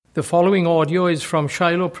The following audio is from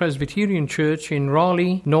Shiloh Presbyterian Church in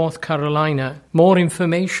Raleigh, North Carolina. More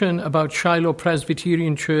information about Shiloh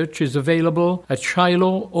Presbyterian Church is available at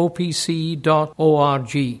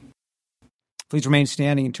shilohopc.org. Please remain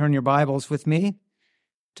standing and turn your Bibles with me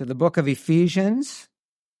to the book of Ephesians.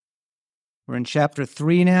 We're in chapter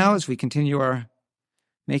 3 now as we continue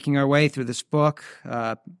making our way through this book.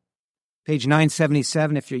 Page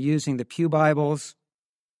 977 if you're using the Pew Bibles.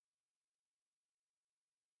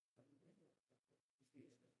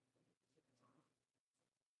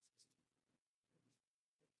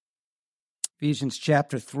 Ephesians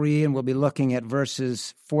chapter 3, and we'll be looking at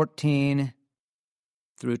verses 14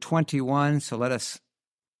 through 21. So let us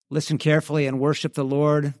listen carefully and worship the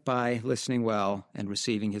Lord by listening well and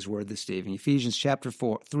receiving His word this evening. Ephesians chapter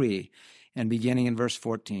 3, and beginning in verse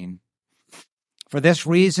 14. For this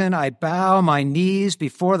reason I bow my knees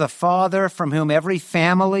before the Father, from whom every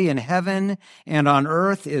family in heaven and on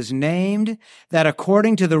earth is named, that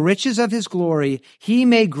according to the riches of His glory, He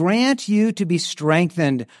may grant you to be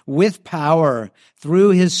strengthened with power through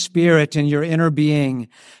His Spirit in your inner being,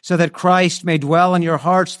 so that Christ may dwell in your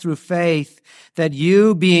hearts through faith, that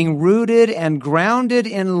you, being rooted and grounded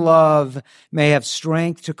in love, may have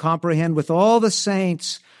strength to comprehend with all the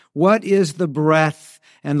saints what is the breadth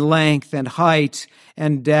and length and height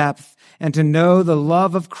and depth, and to know the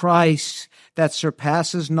love of Christ that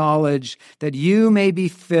surpasses knowledge, that you may be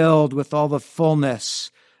filled with all the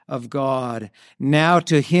fullness of God. Now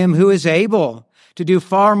to Him who is able to do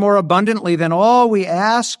far more abundantly than all we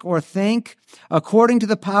ask or think, according to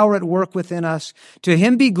the power at work within us, to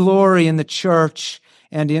Him be glory in the church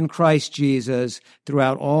and in Christ Jesus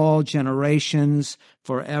throughout all generations,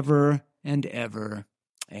 forever and ever.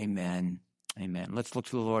 Amen. Amen. Let's look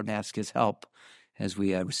to the Lord and ask His help as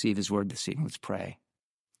we receive His word this evening. Let's pray.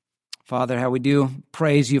 Father, how we do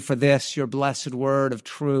praise You for this, Your blessed word of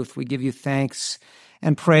truth. We give You thanks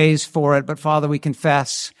and praise for it. But Father, we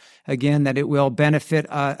confess again that it will benefit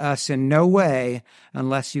us in no way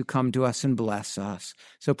unless You come to us and bless us.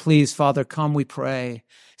 So please, Father, come, we pray.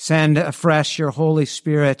 Send afresh Your Holy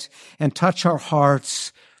Spirit and touch our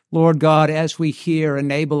hearts. Lord God, as we hear,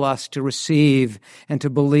 enable us to receive and to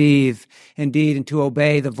believe, indeed, and to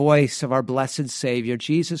obey the voice of our blessed Savior,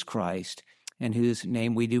 Jesus Christ, in whose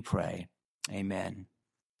name we do pray. Amen.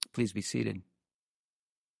 Please be seated.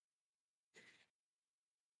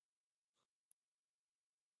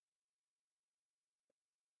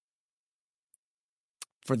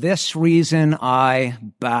 For this reason I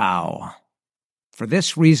bow. For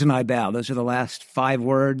this reason I bow. Those are the last 5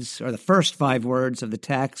 words, or the first 5 words of the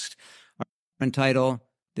text, our title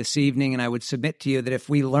this evening. And I would submit to you that if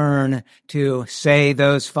we learn to say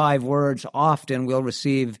those 5 words often, we'll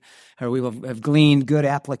receive, or we will have gleaned good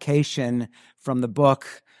application from the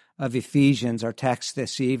book of Ephesians, our text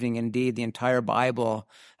this evening, indeed the entire Bible.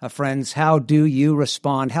 Friends, how do you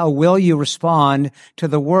respond? How will you respond to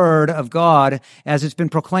the word of God as it's been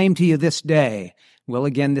proclaimed to you this day? Well,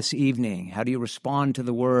 again, this evening, how do you respond to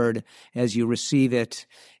the word as you receive it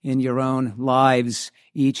in your own lives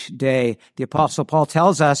each day? The Apostle Paul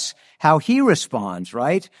tells us how he responds,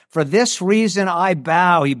 right? For this reason I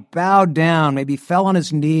bow. He bowed down, maybe fell on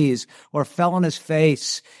his knees or fell on his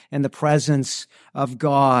face in the presence of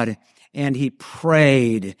God. And he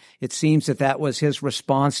prayed. It seems that was his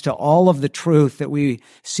response to all of the truth that we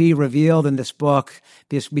see revealed in this book,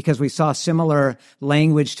 because we saw similar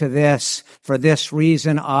language to this. For this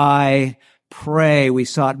reason I pray. We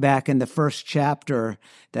saw it back in the first chapter,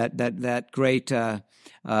 that great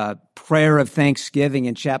prayer of thanksgiving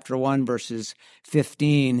in chapter 1, verses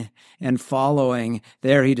 15 and following.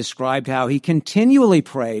 There he described how he continually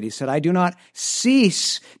prayed. He said, I do not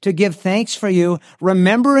cease to give thanks for you,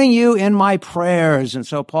 remembering you in my prayers. And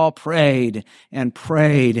so Paul prayed and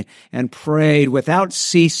prayed and prayed without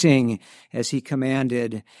ceasing, as he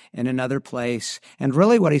commanded in another place. And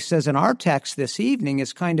really what he says in our text this evening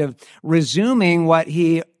is kind of resuming what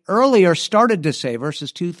he earlier started to say.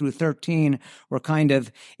 Verses 2 through 13 were kind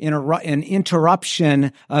of an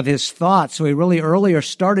interruption of his thoughts. So he really earlier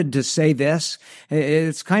started to say this.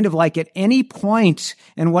 It's kind of like at any point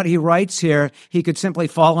in what he writes here, he could simply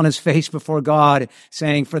fall on his face before God,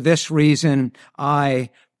 saying, for this reason I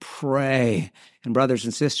pray. And brothers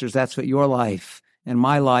and sisters, that's what your life and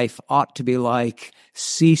my life ought to be like.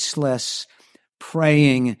 Ceaseless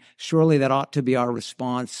praying. Surely that ought to be our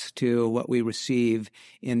response to what we receive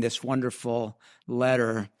in this wonderful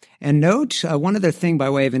letter. And note one other thing by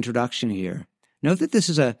way of introduction here. Note that this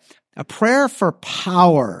is a prayer for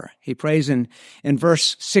power. He prays in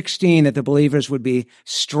verse 16 that the believers would be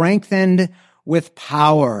strengthened with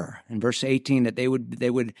power. In verse 18, that they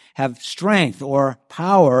would have strength or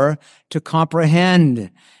power to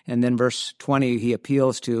comprehend. And then verse 20, he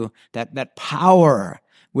appeals to that power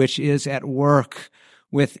which is at work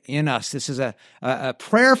within us. This is a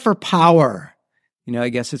prayer for power. You know, I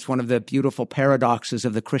guess it's one of the beautiful paradoxes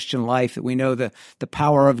of the Christian life that we know the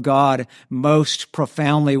power of God most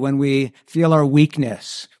profoundly when we feel our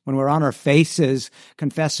weakness, when we're on our faces,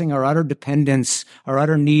 confessing our utter dependence, our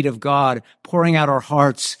utter need of God, pouring out our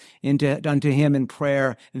hearts unto Him in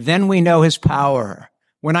prayer. Then we know His power.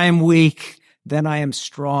 When I am weak, then I am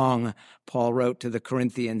strong, Paul wrote to the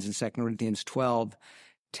Corinthians in 2 Corinthians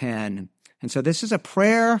 12:10. And so this is a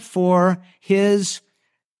prayer for His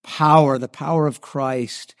power, the power of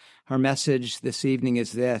Christ. Our message this evening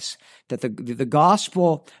is this, that the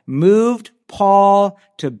gospel moved Paul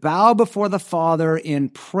to bow before the Father in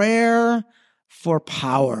prayer for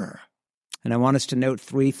power. And I want us to note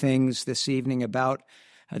three things this evening about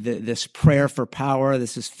this prayer for power.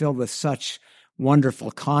 This is filled with such wonderful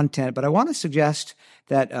content, but I want to suggest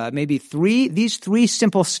that maybe these three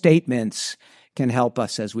simple statements can help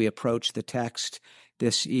us as we approach the text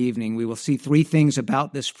this evening. We will see three things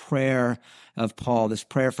about this prayer of Paul, this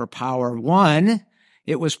prayer for power. One,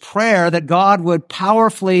 it was prayer that God would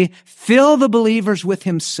powerfully fill the believers with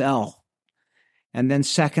Himself. And then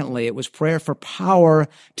secondly, it was prayer for power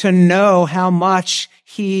to know how much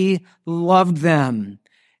He loved them.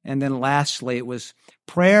 And then lastly, it was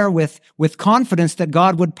prayer with confidence that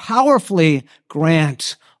God would powerfully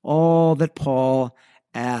grant all that Paul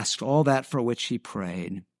asked, all that for which he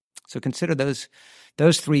prayed. So consider those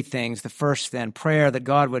three things. The first then, prayer that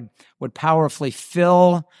God would powerfully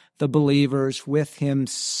fill the believers with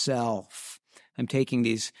Himself. I'm taking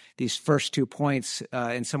these first 2 points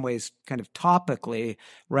in some ways kind of topically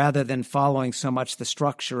rather than following so much the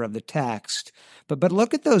structure of the text. But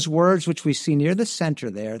look at those words which we see near the center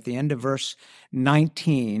there at the end of verse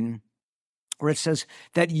 19, where it says,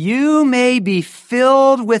 that you may be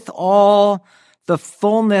filled with all the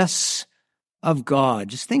fullness of God.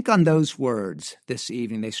 Just think on those words this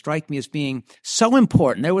evening. They strike me as being so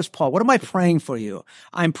important. There was Paul. What am I praying for you?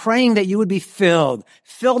 I'm praying that you would be filled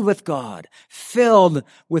with God, filled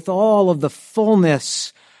with all of the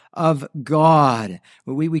fullness of God.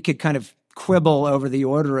 We could kind of quibble over the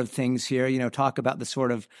order of things here, talk about the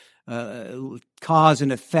sort of cause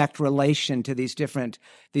and effect relation to these different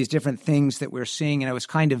things that we're seeing. And I was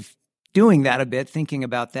kind of doing that a bit, thinking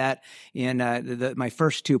about that in my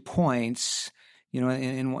first 2 points.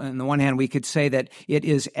 On the one hand, we could say that it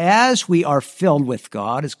is as we are filled with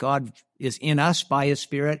God, as God is in us by His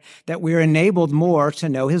Spirit, that we're enabled more to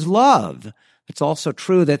know His love. It's also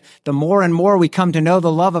true that the more and more we come to know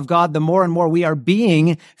the love of God, the more and more we are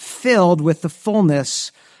being filled with the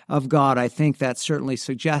fullness of God. I think that's certainly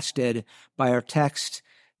suggested by our text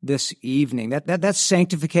this evening. That's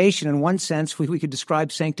sanctification. In one sense, we could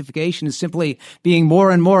describe sanctification as simply being more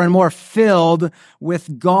and more and more filled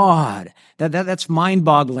with God. That's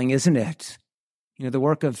mind-boggling, isn't it? The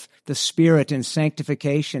work of the Spirit in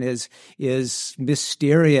sanctification is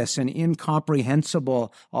mysterious and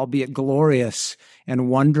incomprehensible, albeit glorious and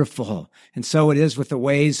wonderful. And so it is with the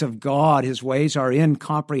ways of God. His ways are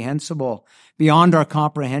incomprehensible, beyond our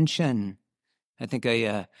comprehension. I think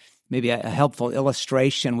maybe a helpful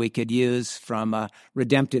illustration we could use from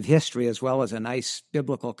redemptive history, as well as a nice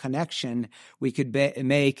biblical connection we could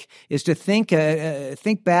make, is to think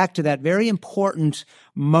back to that very important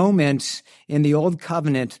moment in the Old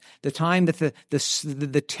Covenant, the time that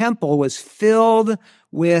the temple was filled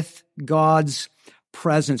with God's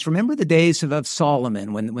presence. Remember the days of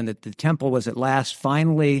Solomon, when the temple was at last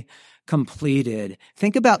finally completed.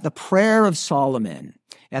 Think about the prayer of Solomon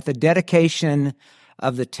at the dedication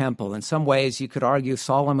of the temple. In some ways, you could argue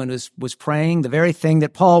Solomon was praying the very thing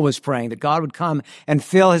that Paul was praying, that God would come and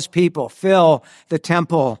fill his people, fill the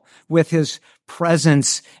temple with His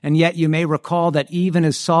presence. And yet you may recall that even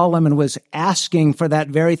as Solomon was asking for that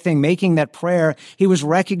very thing, making that prayer, he was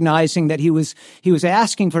recognizing that he was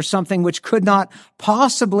asking for something which could not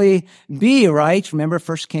possibly be, right? Remember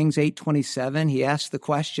 1 Kings 8:27? He asked the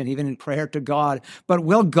question, even in prayer to God, but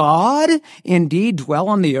will God indeed dwell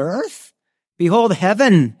on the earth? Behold,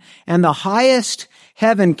 heaven and the highest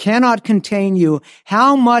heaven cannot contain you.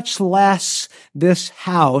 How much less this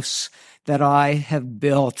house that I have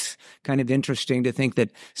built. Kind of interesting to think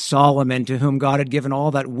that Solomon, to whom God had given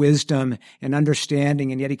all that wisdom and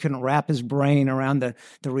understanding, and yet he couldn't wrap his brain around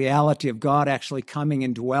the reality of God actually coming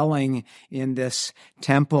and dwelling in this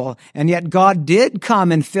temple. And yet God did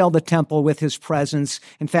come and fill the temple with his presence.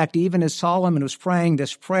 In fact, even as Solomon was praying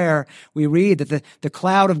this prayer, we read that the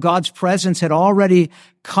cloud of God's presence had already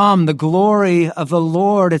come. The glory of the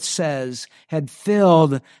Lord, it says, had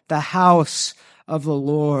filled the house of the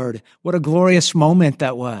Lord. What a glorious moment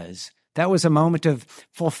that was. That was a moment of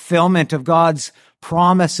fulfillment of God's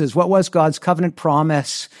promises. What was God's covenant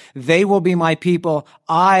promise? They will be my people.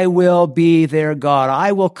 I will be their God.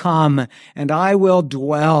 I will come and I will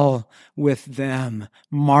dwell with them.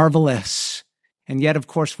 Marvelous. And yet, of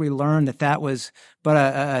course, we learn that that was but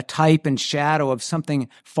a type and shadow of something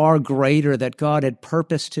far greater that God had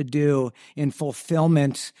purposed to do in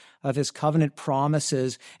fulfillment of his covenant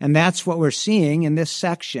promises. And that's what we're seeing in this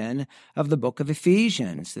section of the book of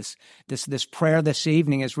Ephesians. This prayer this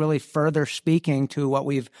evening is really further speaking to what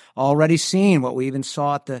we've already seen, what we even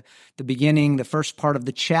saw at the beginning, the first part of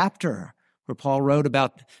the chapter, where Paul wrote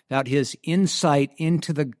about his insight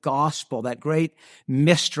into the gospel, that great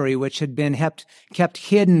mystery which had been kept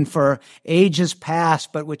hidden for ages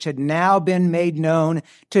past, but which had now been made known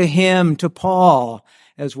to him, to Paul,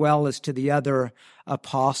 as well as to the other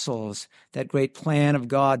apostles. That great plan of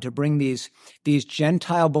God to bring these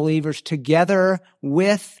Gentile believers together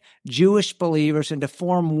with Jewish believers and to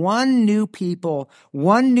form one new people,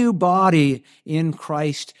 one new body in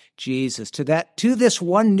Christ Jesus. To this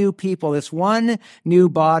one new people, this one new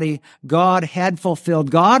body, God had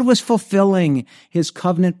fulfilled. God was fulfilling his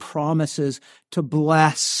covenant promises to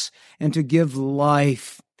bless and to give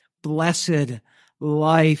life. Blessed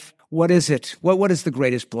life. What is it? What is the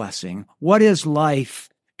greatest blessing? What is life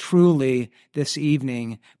truly this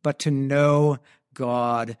evening but to know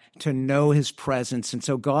God, to know his presence? And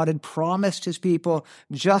so God had promised his people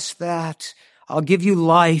just that. I'll give you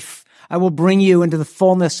life. I will bring you into the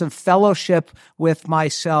fullness of fellowship with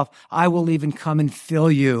myself. I will even come and fill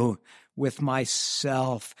you with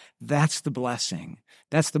myself. That's the blessing.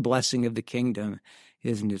 That's the blessing of the kingdom,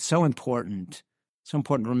 isn't it? So important. So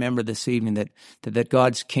important to remember this evening that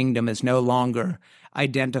God's kingdom is no longer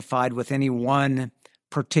identified with any one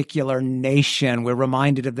particular nation. We're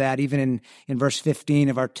reminded of that even in verse 15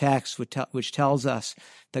 of our text, which tells us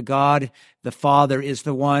that God, the Father, is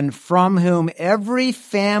the one from whom every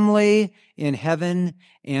family in heaven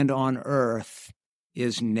and on earth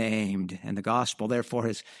is named. And the gospel, therefore,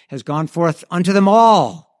 has gone forth unto them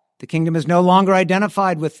all. The kingdom is no longer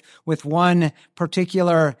identified with one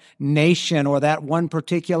particular nation or that one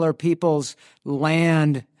particular people's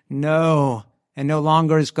land. No. And no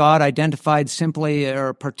longer is God identified simply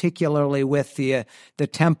or particularly with the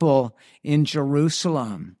temple in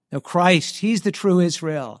Jerusalem. No, Christ, he's the true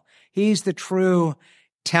Israel. He's the true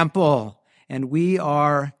temple. And we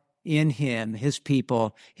are in him, his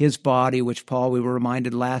people, his body, which we were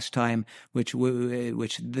reminded last time, which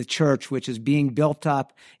the church, which is being built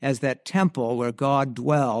up as that temple where God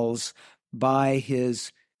dwells by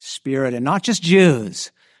his Spirit. And not just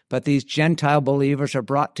Jews, but these Gentile believers are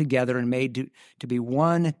brought together and made to be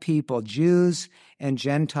one people, Jews and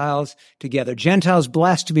Gentiles together. Gentiles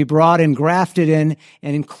blessed to be brought and grafted in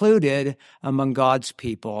and included among God's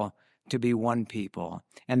people to be one people.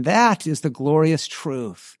 And that is the glorious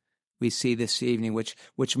truth we see this evening,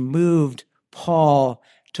 which moved Paul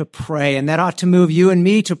to pray. And that ought to move you and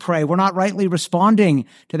me to pray. We're not rightly responding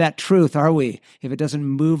to that truth, are we? If it doesn't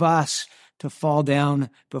move us to fall down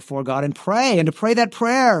before God and pray, and to pray that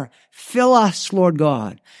prayer. Fill us, Lord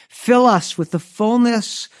God. Fill us with the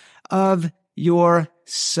fullness of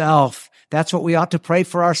yourself. That's what we ought to pray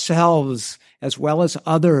for ourselves as well as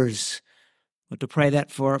others. But to pray that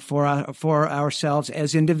for ourselves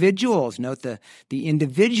as individuals. Note the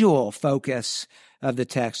individual focus of the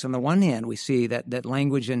text. On the one hand, we see that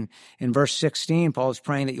language in verse 16. Paul is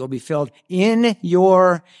praying that you'll be filled in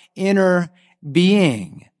your inner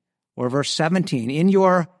being. Or verse 17, in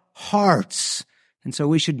your hearts. And so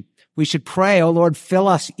we should pray, oh Lord, fill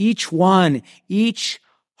us, each one, each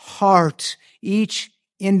heart, each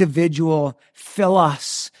individual, fill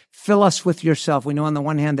us with yourself. We know on the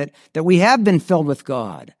one hand that we have been filled with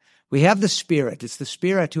God. We have the Spirit. It's the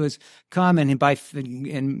Spirit who has come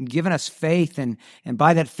and given us faith and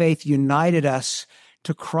by that faith united us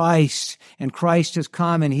to Christ. And Christ has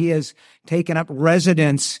come and he has taken up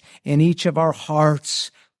residence in each of our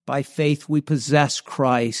hearts. By faith, we possess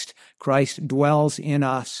Christ. Christ dwells in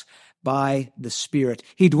us by the Spirit.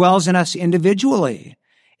 He dwells in us individually,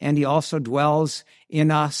 and he also dwells in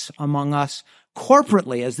us, among us,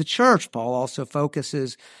 corporately as the church. Paul also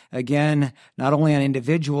focuses, again, not only on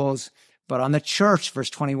individuals, but on the church. Verse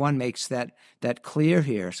 21 makes that clear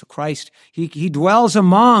here. So Christ, he dwells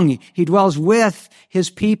with his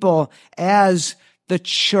people as the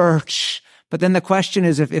church. But then the question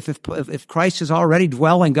is, if Christ is already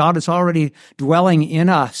dwelling, God is already dwelling in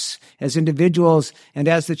us as individuals and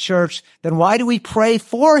as the church, then why do we pray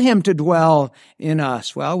for him to dwell in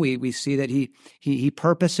us? Well, we see that he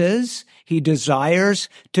purposes, he desires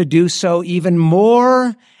to do so even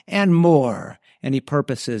more and more. And he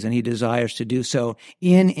purposes and he desires to do so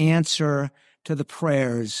in answer to the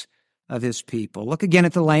prayers of his people. Look again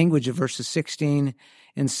at the language of verses 16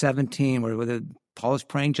 and 17, where Paul is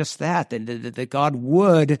praying just that God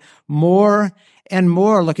would more and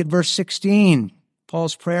more. Look at verse 16.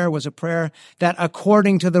 Paul's prayer was a prayer that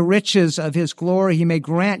according to the riches of his glory, he may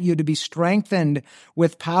grant you to be strengthened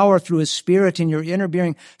with power through his Spirit in your inner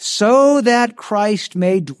being, so that Christ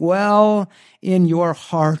may dwell in your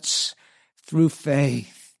hearts through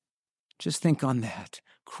faith. Just think on that.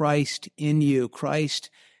 Christ in you, Christ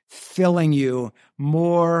filling you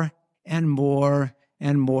more and more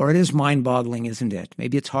and more. It is mind-boggling, isn't it?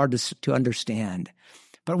 Maybe it's hard to understand,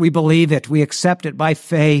 but we believe it. We accept it by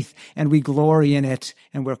faith and we glory in it,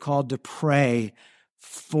 and we're called to pray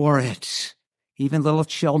for it. Even little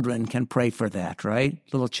children can pray for that, right?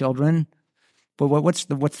 Little children. But what's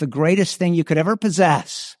the greatest thing you could ever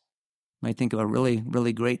possess? You might think of a really,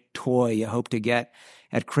 really great toy you hope to get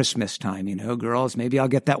at Christmas time. Girls, maybe I'll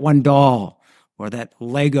get that one doll or that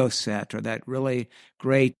Lego set or that really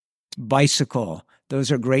great bicycle.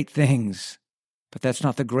 Those are great things. But that's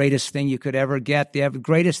not the greatest thing you could ever get. The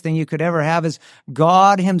greatest thing you could ever have is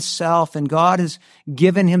God himself, and God has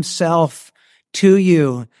given himself to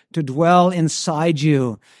you to dwell inside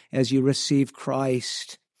you as you receive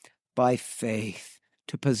Christ by faith,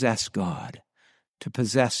 to possess God, to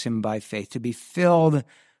possess him by faith, to be filled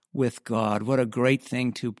with God. What a great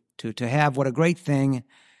thing to have. What a great thing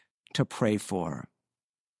to pray for.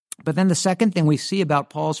 But then the second thing we see about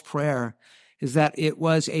Paul's prayer is that it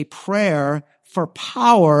was a prayer for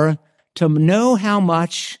power to know how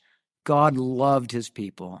much God loved his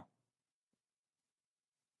people.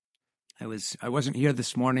 I wasn't here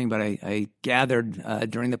this morning, but I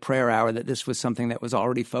gathered during the prayer hour that this was something that was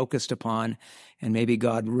already focused upon, and maybe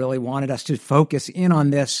God really wanted us to focus in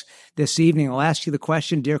on this evening. I'll ask you the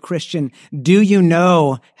question, dear Christian, do you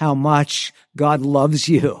know how much God loves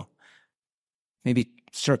you? Maybe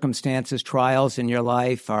circumstances, trials in your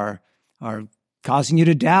life are causing you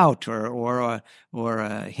to doubt or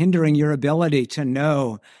hindering your ability to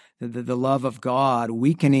know the love of God,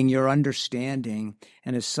 weakening your understanding.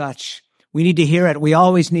 And as such, we need to hear it. We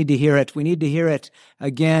always need to hear it. We need to hear it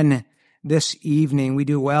again this evening. We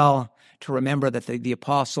do well to remember that the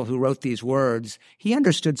apostle who wrote these words, he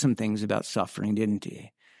understood some things about suffering, didn't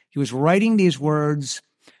he? He was writing these words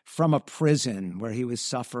from a prison where he was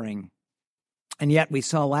suffering. And yet we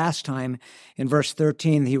saw last time in verse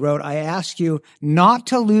 13, he wrote, I ask you not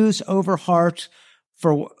to lose heart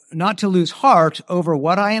over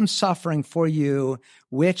what I am suffering for you,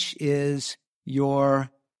 which is your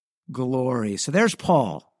glory. So there's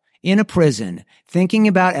Paul in a prison thinking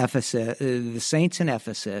about Ephesus, the saints in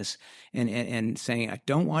Ephesus, and saying, I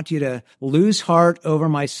don't want you to lose heart over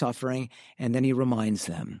my suffering. And then he reminds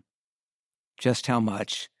them just how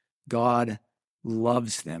much God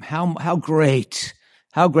loves them. How great.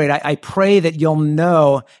 How great. I pray that you'll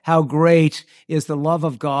know how great is the love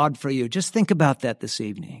of God for you. Just think about that this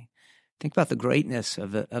evening. Think about the greatness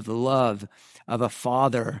of the love of a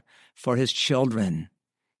father for his children.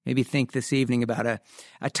 Maybe think this evening about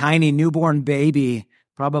a tiny newborn baby.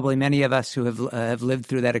 Probably many of us who have lived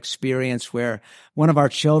through that experience where one of our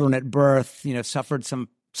children at birth, suffered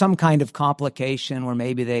some kind of complication where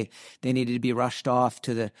maybe they needed to be rushed off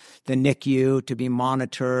to the NICU to be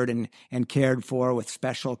monitored and cared for with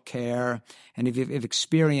special care. And if you've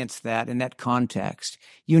experienced that in that context,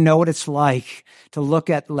 you know what it's like to look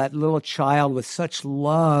at that little child with such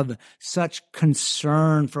love, such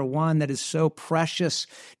concern for one that is so precious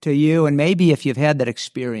to you. And maybe if you've had that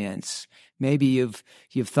experience, maybe you've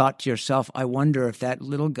thought to yourself, I wonder if that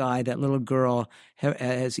little guy, that little girl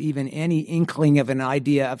has even any inkling of an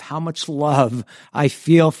idea of how much love I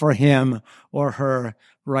feel for him or her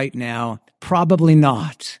right now. Probably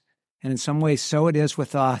not. And in some ways, so it is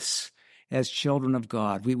with us as children of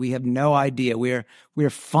God. We have no idea. We're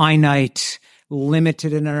finite,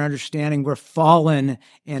 limited in our understanding. We're fallen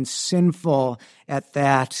and sinful at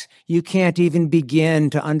that. You can't even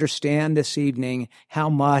begin to understand this evening how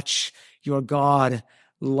much your God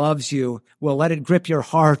loves you. Well, let it grip your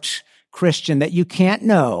heart, Christian, that you can't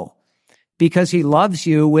know because he loves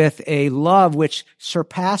you with a love which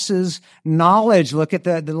surpasses knowledge. Look at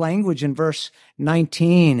the language in verse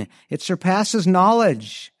 19. It surpasses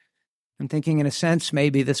knowledge. I'm thinking in a sense,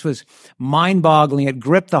 maybe this was mind-boggling. It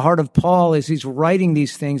gripped the heart of Paul as he's writing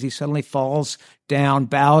these things. He suddenly falls down,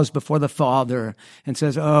 bows before the Father, and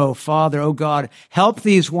says, "Oh, Father, oh God, help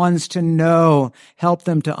these ones to know, help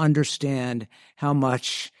them to understand how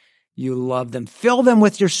much you love them. Fill them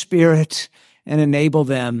with your Spirit and enable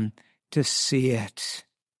them to see it."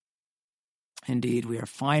 Indeed, we are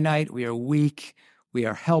finite, we are weak, we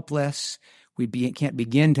are helpless. Can't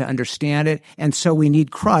begin to understand it. And so we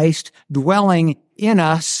need Christ dwelling in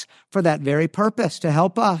us for that very purpose, to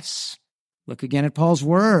help us. Look again at Paul's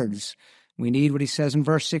words. We need what he says in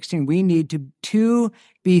verse 16. We need to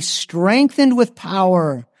be strengthened with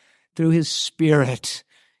power through his Spirit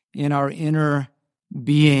in our inner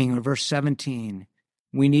being. Verse 17.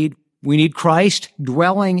 We need Christ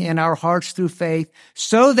dwelling in our hearts through faith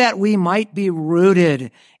so that we might be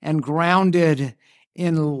rooted and grounded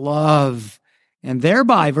in love. And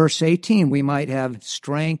thereby, verse 18, we might have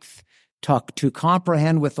strength to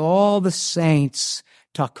comprehend with all the saints,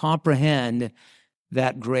 to comprehend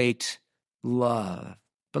that great love.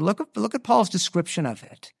 But look at Paul's description of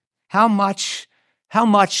it. How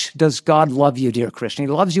much does God love you, dear Christian?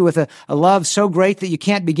 He loves you with a love so great that you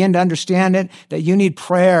can't begin to understand it, that you need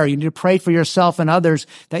prayer. You need to pray for yourself and others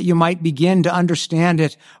that you might begin to understand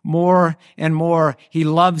it more and more. He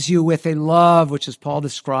loves you with a love, which as Paul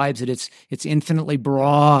describes it, it's infinitely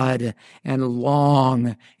broad and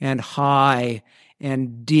long and high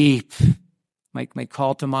and deep. Might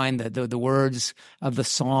call to mind the words of the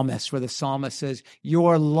psalmist, where the psalmist says,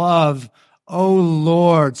 "Your love, O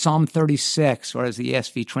Lord," Psalm 36, or as the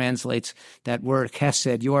ESV translates that word,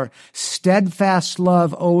 chesed, "your steadfast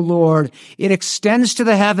love, O Lord, it extends to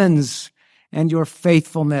the heavens, and your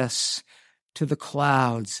faithfulness to the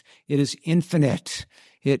clouds." It is infinite.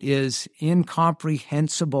 It is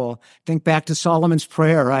incomprehensible. Think back to Solomon's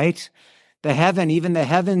prayer, right? Even the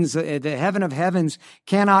heavens, the heaven of heavens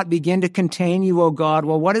cannot begin to contain you, O God.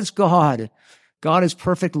 Well, what is God? God is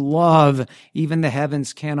perfect love. Even the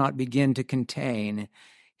heavens cannot begin to contain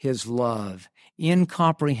his love.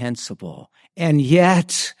 Incomprehensible. And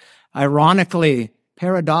yet, ironically,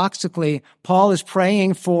 paradoxically, Paul is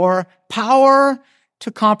praying for power to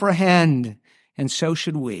comprehend. And so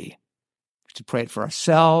should we. We should pray it for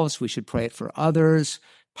ourselves. We should pray it for others.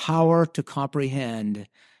 Power to comprehend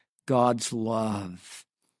God's love.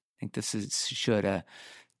 I think this should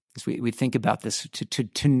as we think about this,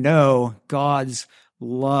 to know God's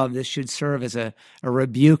love, this should serve as a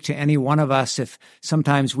rebuke to any one of us if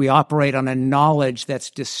sometimes we operate on a knowledge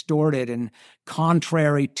that's distorted and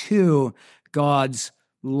contrary to God's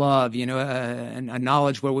love, a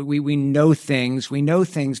knowledge where we know things,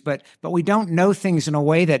 but we don't know things in a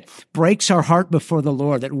way that breaks our heart before the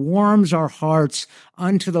Lord, that warms our hearts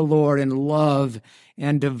unto the Lord in love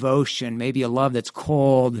and devotion, maybe a love that's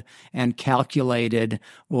cold and calculated,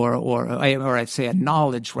 or I'd say a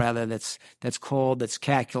knowledge rather that's cold, that's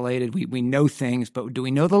calculated. We know things, but do we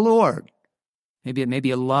know the Lord?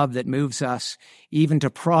 Maybe a love that moves us even to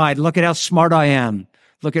pride. Look at how smart I am.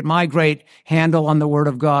 Look at my great handle on the Word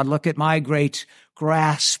of God. Look at my great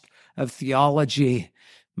grasp of theology.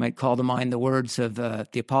 Might call to mind the words of the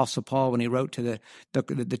Apostle Paul when he wrote to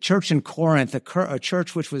the church in Corinth, a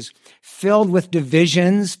church which was filled with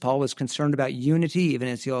divisions. Paul was concerned about unity, even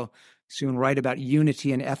as he'll soon write about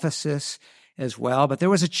unity in Ephesus as well. But there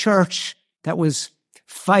was a church that was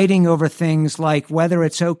fighting over things like whether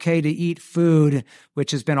it's okay to eat food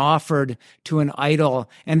which has been offered to an idol.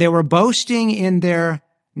 And they were boasting in their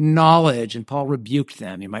knowledge, and Paul rebuked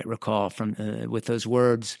them. You might recall from with those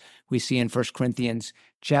words we see in 1 Corinthians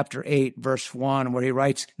chapter 8, verse 1, where he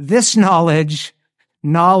writes, "This knowledge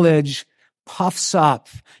puffs up.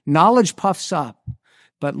 Knowledge puffs up,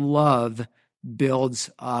 but love builds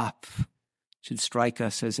up." It should strike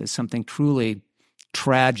us as something truly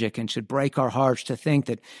tragic, and should break our hearts to think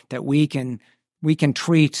that we can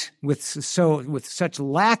treat with such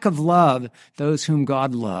lack of love those whom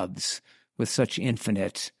God loves with such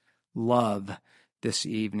infinite love this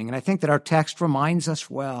evening. And I think that our text reminds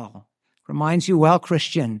you well,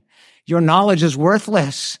 Christian. Your knowledge is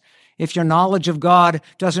worthless if your knowledge of God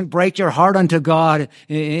doesn't break your heart unto God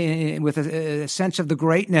with a sense of the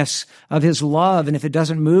greatness of his love, and if it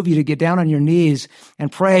doesn't move you to get down on your knees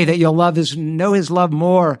and pray that you'll know his love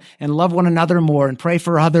more and love one another more and pray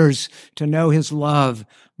for others to know his love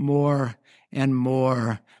more and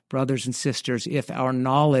more. Brothers and sisters, if our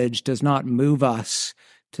knowledge does not move us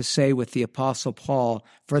to say with the Apostle Paul,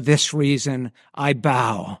 "For this reason I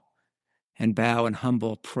bow," and bow in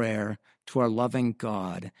humble prayer to our loving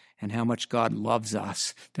God and how much God loves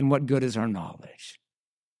us, then what good is our knowledge?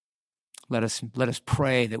 Let us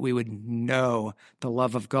pray that we would know the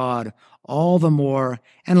love of God all the more.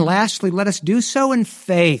 And lastly, let us do so in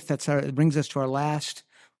faith. It brings us to our last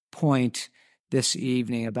point this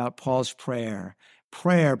evening about Paul's prayer.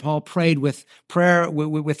 Paul prayed with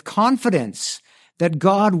confidence that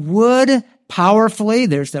God would powerfully,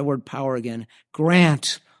 there's that word power again,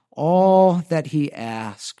 grant all that he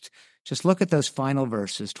asked. Just look at those final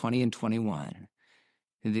verses, 20 and 21.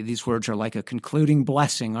 These words are like a concluding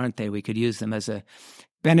blessing, aren't they? We could use them as a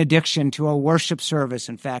benediction to a worship service.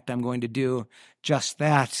 In fact, I'm going to do just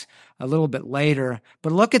that a little bit later.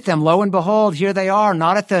 But look at them. Lo and behold, here they are,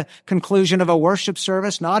 not at the conclusion of a worship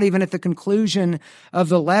service, not even at the conclusion of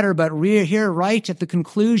the letter, but here right at the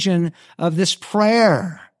conclusion of this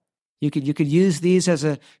prayer. You could use these as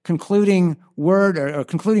a concluding word or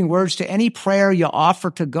concluding words to any prayer you offer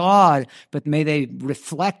to God, but may they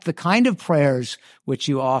reflect the kind of prayers which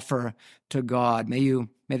you offer to God. May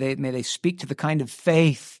they speak to the kind of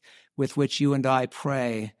faith with which you and I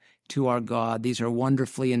pray to our God. These are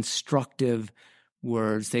wonderfully instructive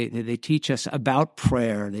words. They teach us about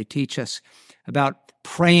prayer. They teach us about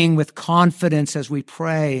praying with confidence as we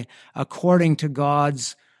pray according to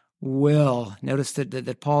God's will. Notice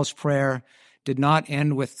that Paul's prayer did not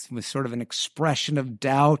end with sort of an expression of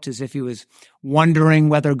doubt, as if he was wondering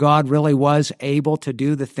whether God really was able to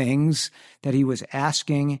do the things that he was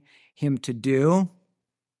asking him to do.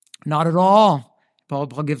 Not at all. Paul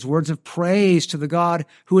gives words of praise to the God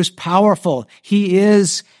who is powerful. He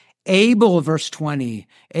is able, verse 20,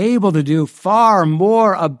 able to do far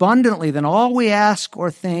more abundantly than all we ask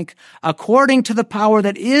or think, according to the power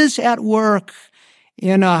that is at work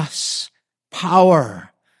in us.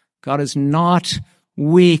 Power. God is not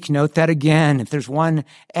weak. Note that again. If there's one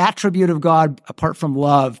attribute of God, apart from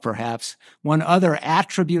love, perhaps, one other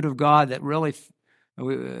attribute of God that really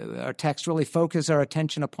our text really focuses our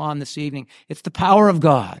attention upon this evening, it's the power of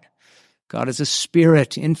God. God is a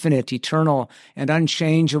spirit, infinite, eternal, and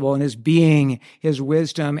unchangeable in his being, his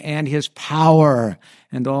wisdom, and his power,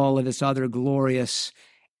 and all of his other glorious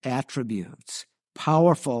attributes.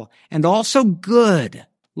 Powerful and also good,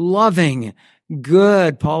 loving,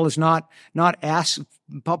 good. Paul is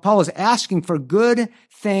asking for good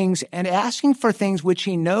things and asking for things which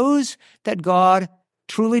he knows that God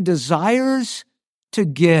truly desires to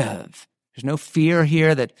give. There's no fear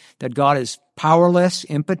here that God is powerless,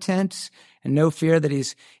 impotent, and no fear that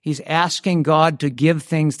he's asking God to give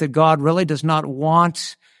things that God really does not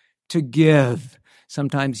want to give.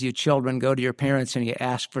 Sometimes you children go to your parents and you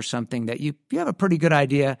ask for something that you have a pretty good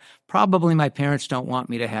idea. Probably my parents don't want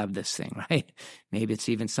me to have this thing, right? Maybe it's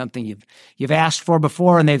even something you've asked for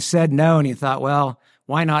before and they've said no, and you thought, well,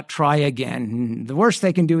 why not try again? And the worst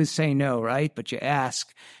they can do is say no, right? But you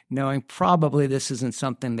ask, knowing probably this isn't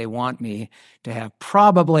something they want me to have.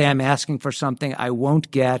 Probably I'm asking for something I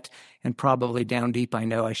won't get, and probably down deep I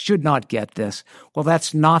know I should not get this. Well,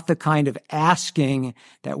 that's not the kind of asking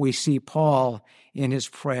that we see Paul in his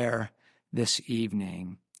prayer this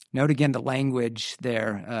evening. Note again the language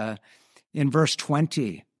there in verse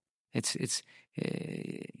 20. It's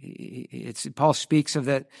Paul speaks of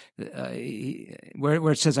that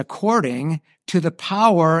where it says according to the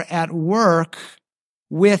power at work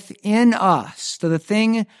within us. So the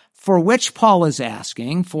thing for which Paul is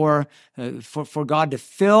asking for God to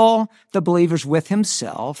fill the believers with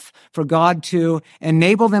himself, for God to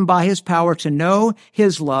enable them by his power to know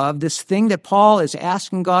his love, this thing that Paul is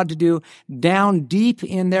asking God to do down deep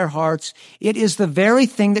in their hearts, it is the very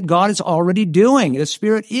thing that God is already doing. The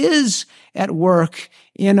Spirit is at work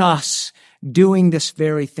in us doing this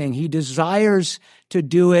very thing. He desires to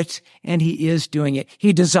do it, and he is doing it.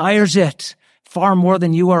 He desires it far more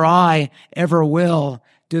than you or I ever will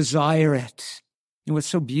desire it. And what's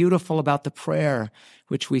so beautiful about the prayer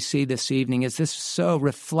which we see this evening is this so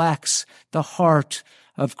reflects the heart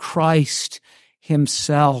of Christ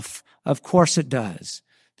himself. Of course it does.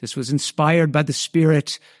 This was inspired by the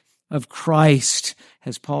Spirit of Christ.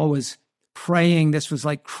 As Paul was praying, this was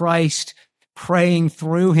like Christ praying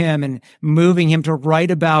through him and moving him to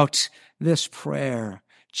write about this prayer.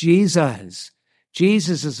 Jesus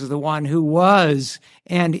is the one who was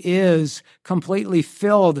and is completely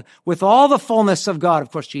filled with all the fullness of God.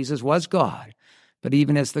 Of course, Jesus was God, but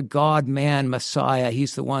even as the God-man Messiah,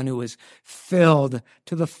 he's the one who was filled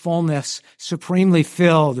to the fullness, supremely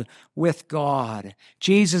filled with God.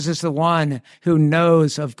 Jesus is the one who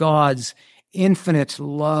knows of God's infinite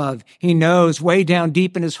love. He knows way down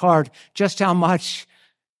deep in his heart just how much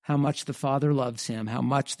how much the Father loves him, how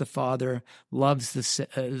much the Father loves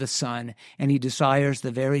the Son, and he desires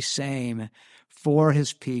the very same for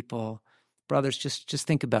his people. Brothers, just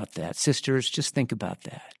think about that. Sisters, just think about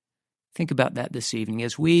that. Think about that this evening.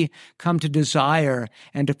 As we come to desire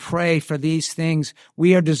and to pray for these things,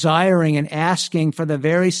 we are desiring and asking for the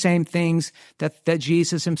very same things that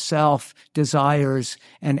Jesus himself desires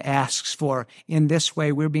and asks for. In this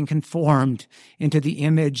way, we're being conformed into the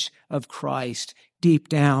image of Christ deep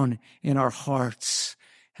down in our hearts.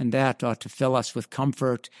 And that ought to fill us with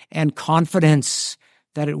comfort and confidence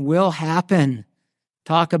that it will happen.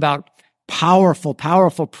 Talk about powerful,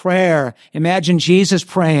 powerful prayer. Imagine Jesus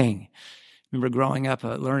praying. Remember growing up,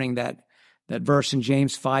 learning that verse in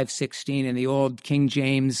James 5:16 in the old King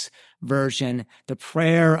James Version, the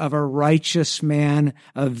prayer of a righteous man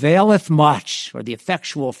availeth much, or the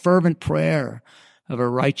effectual, fervent prayer of a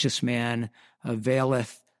righteous man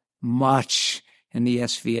availeth much. In the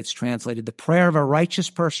ESV, it's translated, the prayer of a righteous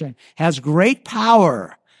person has great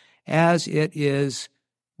power as it is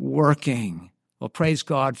working. Well, praise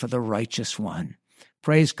God for the righteous one.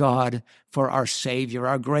 Praise God for our Savior,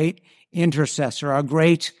 our great intercessor, our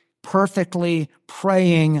great perfectly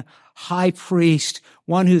praying high priest,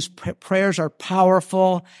 one whose prayers are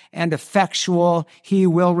powerful and effectual. He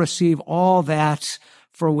will receive all that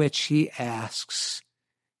for which he asks.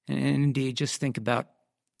 And indeed, just think about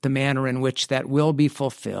the manner in which that will be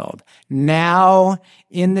fulfilled now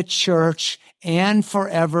in the church and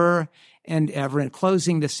forever and ever. In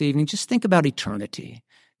closing this evening, just think about eternity.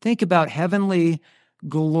 Think about heavenly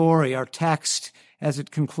glory. Our text, as it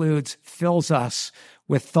concludes, fills us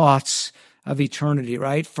with thoughts of eternity,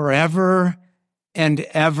 right? Forever and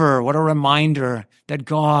ever. What a reminder that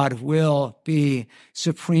God will be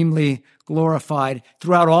supremely glorified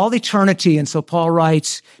throughout all eternity. And so Paul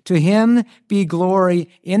writes, to him be glory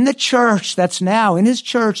in the church, that's now in his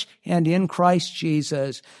church, and in Christ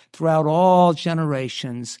Jesus throughout all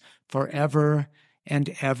generations, forever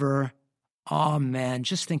and ever. Amen.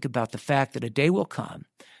 Just think about the fact that a day will come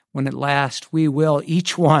when at last we will,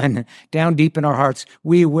 each one, down deep in our hearts,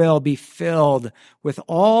 we will be filled with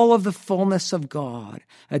all of the fullness of God.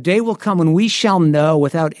 A day will come when we shall know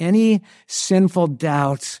without any sinful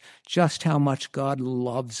doubts just how much God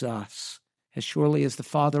loves us, as surely as the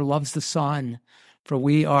Father loves the Son, for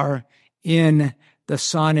we are in the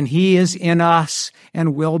Son, and he is in us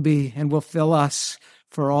and will be and will fill us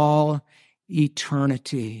for all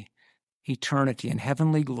eternity. Eternity in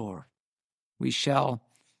heavenly glory. We shall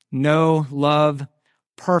know love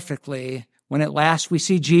perfectly when at last we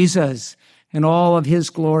see Jesus in all of his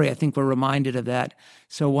glory. I think we're reminded of that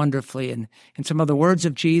so wonderfully. And some of the words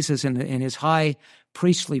of Jesus in his high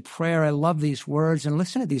priestly prayer, I love these words. And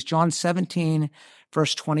listen to these, John 17,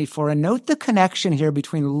 verse 24. And note the connection here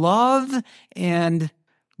between love and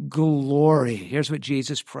glory. Here's what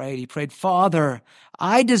Jesus prayed. He prayed, Father,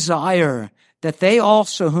 I desire that they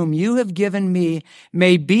also whom you have given me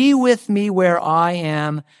may be with me where I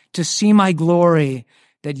am, to see my glory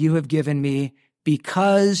that you have given me,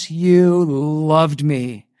 because you loved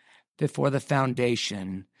me before the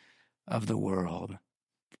foundation of the world.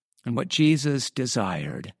 And what Jesus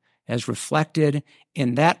desired, as reflected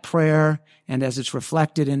in that prayer, and as it's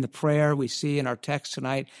reflected in the prayer we see in our text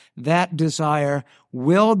tonight, that desire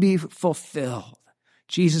will be fulfilled.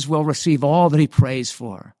 Jesus will receive all that he prays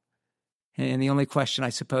for. And the only question, I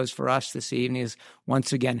suppose, for us this evening is,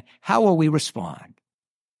 once again, how will we respond?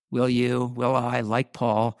 Will you, will I, like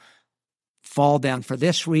Paul, fall down? For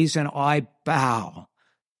this reason, I bow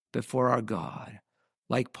before our God.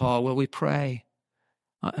 Like Paul, will we pray?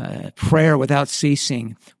 Prayer without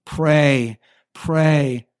ceasing. Pray,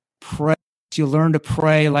 pray, pray. You learn to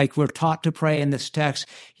pray like we're taught to pray in this text.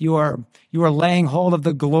 You are laying hold of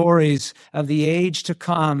the glories of the age to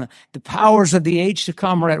come. The powers of the age to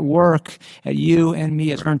come are at work at you and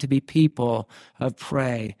me as learn to be people of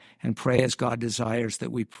pray, and pray as God desires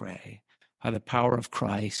that we pray. By the power of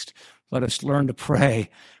Christ, let us learn to pray.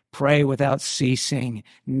 Pray without ceasing,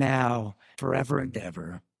 now, forever and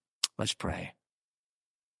ever. Let's pray.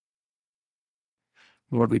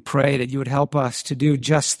 Lord, we pray that you would help us to do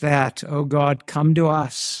just that. Oh God, come to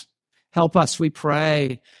us. Help us, we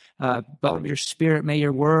pray. By your Spirit, may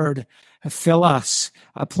your word fill us,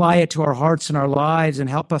 apply it to our hearts and our lives, and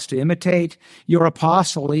help us to imitate your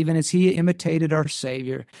apostle, even as he imitated our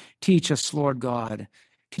Savior. Teach us, Lord God,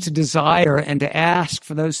 to desire and to ask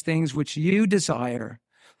for those things which you desire.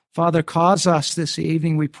 Father, cause us this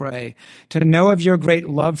evening, we pray, to know of your great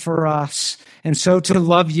love for us, and so to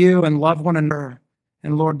love you and love one another.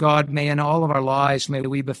 And Lord God, may in all of our lives, may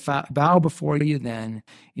we bow before you then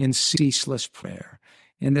in ceaseless prayer.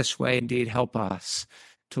 In this way, indeed, help us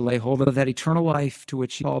to lay hold of that eternal life to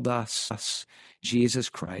which he called us, Jesus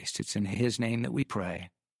Christ. It's in his name that we pray.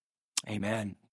 Amen.